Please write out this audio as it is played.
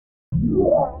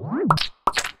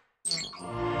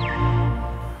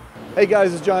Hey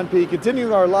guys, it's John P.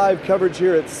 Continuing our live coverage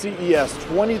here at CES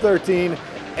 2013,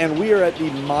 and we are at the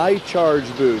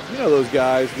MyCharge booth. You know those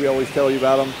guys, we always tell you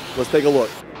about them. Let's take a look.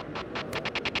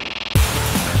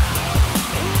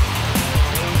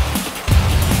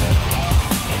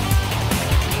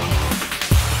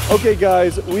 Okay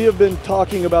guys, we have been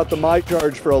talking about the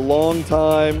MyCharge for a long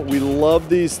time. We love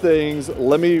these things.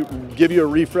 Let me give you a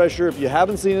refresher if you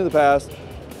haven't seen it in the past.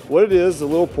 What it is, a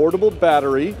little portable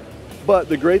battery, but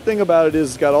the great thing about it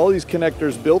is it's got all these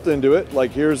connectors built into it.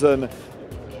 Like here's an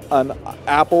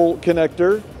Apple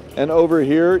connector, and over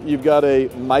here you've got a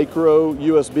micro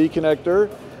USB connector.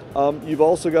 You've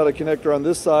also got a connector on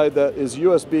this side that is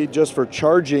USB just for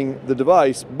charging the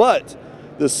device, but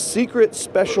the secret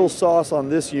special sauce on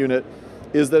this unit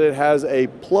is that it has a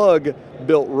plug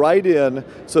built right in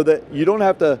so that you don't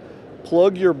have to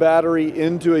plug your battery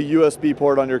into a USB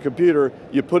port on your computer.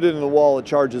 You put it in the wall, it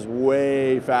charges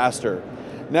way faster.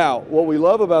 Now, what we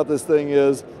love about this thing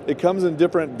is it comes in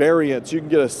different variants. You can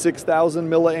get a 6,000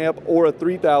 milliamp or a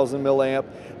 3,000 milliamp,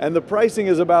 and the pricing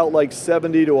is about like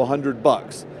 70 to 100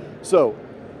 bucks. So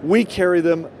we carry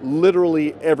them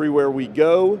literally everywhere we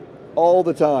go, all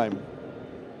the time.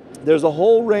 There's a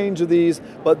whole range of these,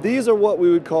 but these are what we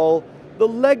would call the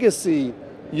legacy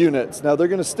units. Now they're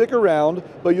going to stick around,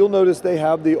 but you'll notice they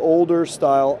have the older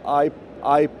style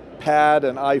iPad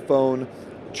and iPhone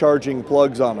charging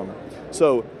plugs on them.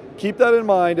 So keep that in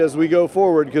mind as we go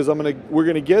forward, because we're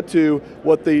going to get to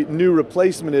what the new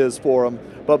replacement is for them.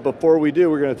 But before we do,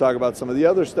 we're going to talk about some of the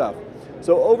other stuff.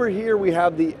 So over here we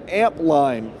have the amp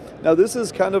line. Now this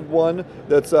is kind of one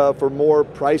that's for more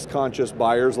price conscious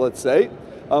buyers, let's say.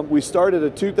 We start at a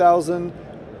 2,000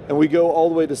 and we go all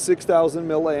the way to 6,000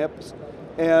 milliamps.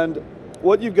 And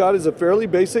what you've got is a fairly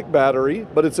basic battery,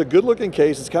 but it's a good looking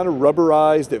case. It's kind of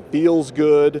rubberized, it feels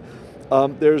good.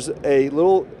 There's a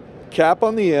little cap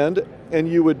on the end,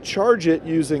 and you would charge it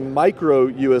using micro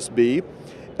USB,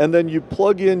 and then you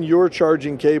plug in your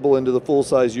charging cable into the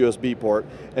full-size USB port,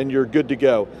 and you're good to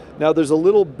go. Now there's a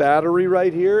little battery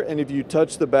right here, and if you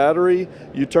touch the battery,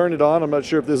 you turn it on. I'm not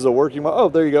sure if this is a working one. Oh,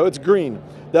 there you go, it's green.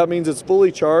 That means it's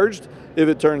fully charged. If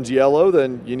it turns yellow,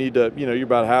 then you need to, you're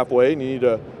about halfway and you need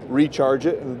to recharge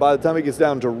it. And by the time it gets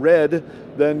down to red,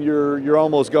 then you're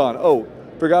almost gone. Oh,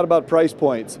 forgot about price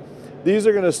points. These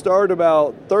are gonna start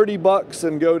about 30 bucks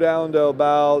and go down to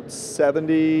about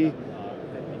 70,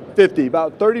 50,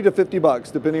 about 30 to 50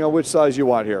 bucks, depending on which size you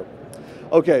want here.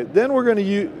 Okay, then we're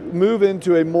gonna move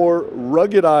into a more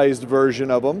ruggedized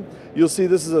version of them. You'll see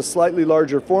this is a slightly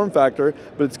larger form factor,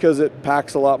 but it's because it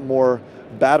packs a lot more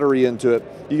battery into it.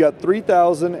 You got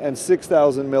 3,000 and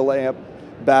 6,000 milliamp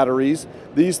batteries.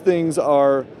 These things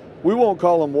are, we won't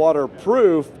call them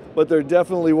waterproof, but they're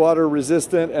definitely water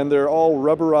resistant, and they're all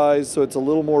rubberized, so it's a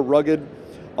little more rugged.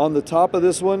 On the top of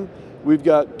this one, we've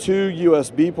got 2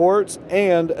 USB ports,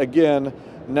 and again,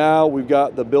 now we've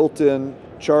got the built-in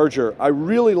charger. I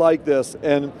really like this,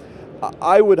 and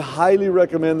I would highly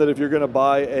recommend that if you're going to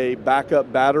buy a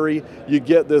backup battery, you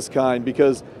get this kind,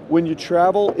 because when you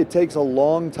travel, it takes a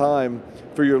long time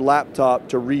for your laptop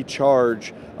to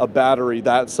recharge a battery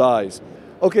that size.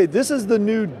 Okay, this is the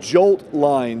new Jolt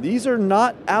line. These are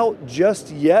not out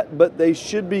just yet, but they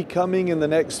should be coming in the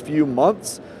next few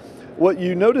months. What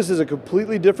you notice is a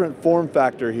completely different form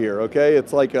factor here, okay?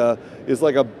 It's like a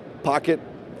pocket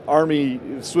army,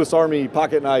 Swiss Army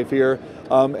pocket knife here,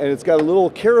 and it's got a little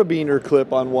carabiner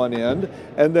clip on one end,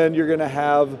 and then you're gonna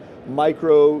have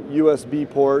micro USB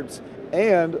ports,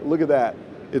 and look at that.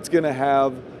 It's gonna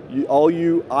have all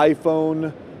you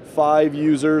iPhone 5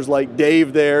 users like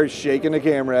Dave there shaking the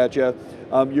camera at you.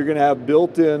 You're gonna have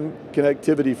built-in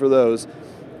connectivity for those.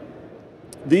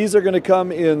 These are gonna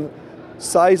come in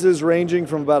sizes ranging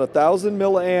from about 1,000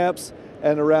 milliamps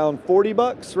and around 40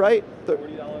 bucks, right?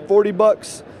 $40. 40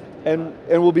 bucks, and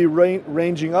will be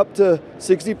ranging up to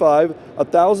 65.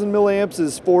 1,000 milliamps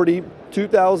is 40,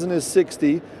 2,000 is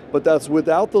 60, but that's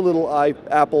without the little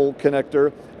Apple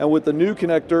connector, and with the new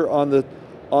connector on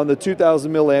the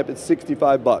 2,000 milliamp, it's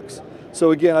 65 bucks.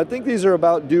 So again, I think these are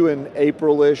about due in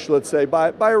April-ish, let's say,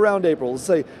 by around April. Let's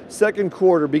say second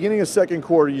quarter, beginning of second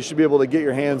quarter, you should be able to get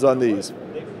your hands on these.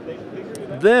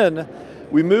 Then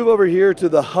we move over here to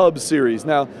the Hub series.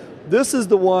 Now, this is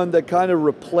the one that kind of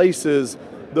replaces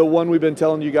the one we've been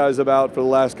telling you guys about for the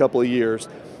last couple of years.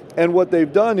 And what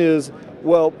they've done is,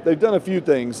 well, they've done a few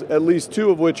things, at least 2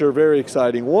 of which are very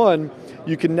exciting. One,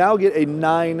 you can now get a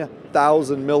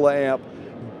 9,000 milliamp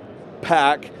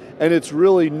pack, and it's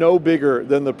really no bigger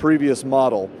than the previous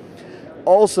model.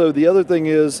 Also, the other thing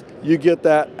is you get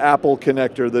that Apple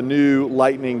connector, the new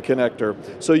Lightning connector.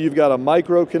 So you've got a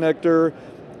micro connector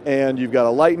and you've got a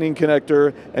Lightning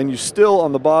connector, and you still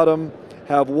on the bottom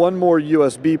have one more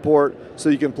USB port so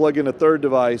you can plug in a third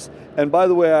device. And by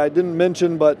the way, I didn't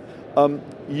mention, but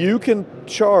you can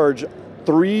charge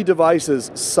 3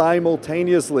 devices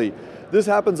simultaneously. This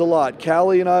happens a lot.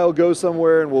 Callie and I will go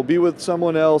somewhere and we'll be with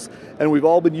someone else, and we've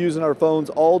all been using our phones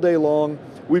all day long.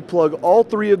 We plug all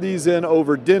 3 of these in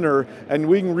over dinner, and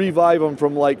we can revive them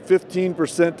from like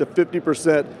 15% to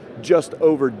 50% just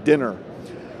over dinner.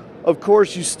 Of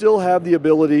course, you still have the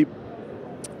ability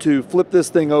to flip this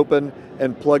thing open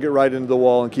and plug it right into the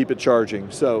wall and keep it charging.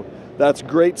 So that's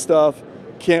great stuff.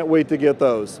 Can't wait to get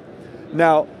those.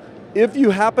 Now, if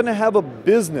you happen to have a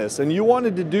business and you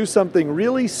wanted to do something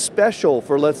really special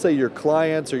for, let's say, your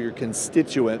clients or your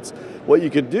constituents, what you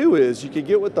could do is you could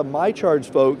get with the MyCharge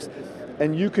folks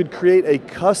and you could create a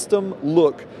custom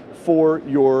look for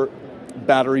your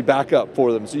battery backup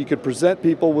for them. So you could present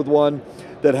people with one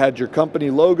that had your company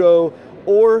logo,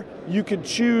 or you could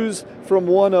choose from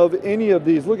one of any of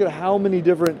these. Look at how many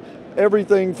different,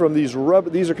 everything from these are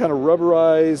kind of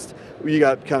rubberized, you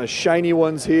got kind of shiny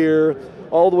ones here,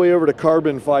 all the way over to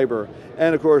carbon fiber.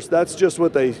 And of course, that's just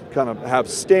what they kind of have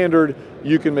standard.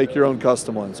 You can make your own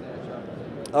custom ones.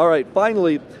 All right,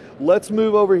 finally, let's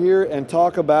move over here and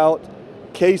talk about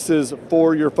cases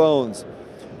for your phones.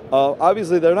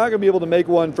 Obviously, they're not going to be able to make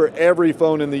one for every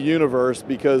phone in the universe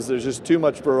because there's just too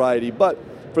much variety. But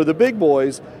for the big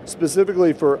boys,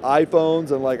 specifically for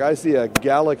iPhones, and like I see a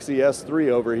Galaxy S3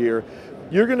 over here,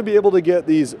 you're going to be able to get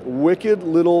these wicked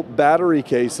little battery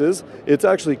cases. It's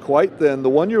actually quite thin. The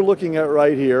one you're looking at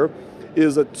right here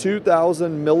is a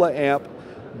 2000 milliamp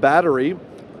battery.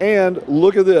 And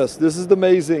look at this. This is the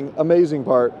amazing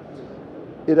part.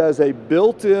 It has a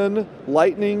built-in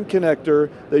Lightning connector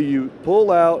that you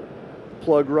pull out,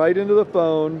 plug right into the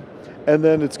phone, and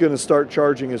then it's going to start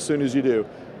charging as soon as you do.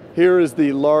 Here is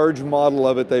the large model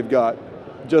of it they've got,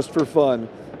 just for fun.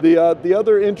 The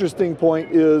other interesting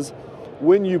point is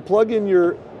when you plug in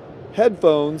your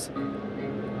headphones,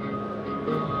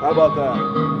 how about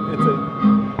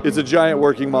that? It's a giant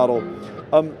working model.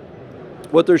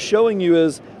 What they're showing you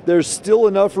is there's still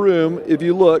enough room. If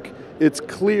you look, it's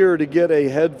clear to get a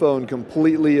headphone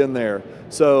completely in there.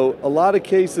 So a lot of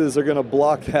cases are going to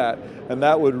block that, and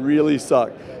that would really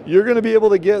suck. You're going to be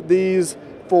able to get these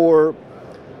for,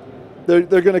 they're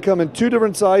going to come in 2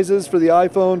 different sizes for the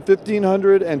iPhone,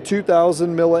 1500 and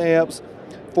 2000 milliamps.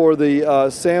 For the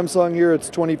Samsung here,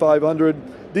 it's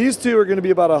 2500. These 2 are going to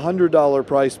be about $100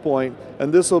 price point,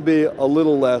 and this will be a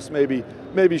little less, maybe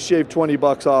shave 20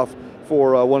 bucks off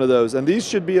for one of those. And these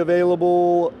should be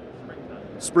available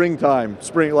springtime,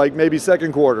 like maybe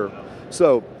second quarter.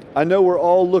 So I know we're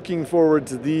all looking forward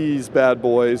to these bad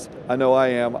boys. I know I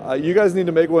am. You guys need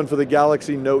to make one for the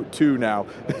Galaxy Note 2 now.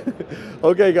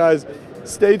 Okay, guys,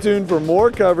 stay tuned for more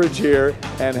coverage here,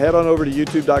 and head on over to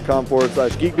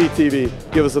youtube.com/GeekBeat TV.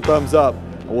 Give us a thumbs up,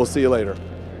 and we'll see you later.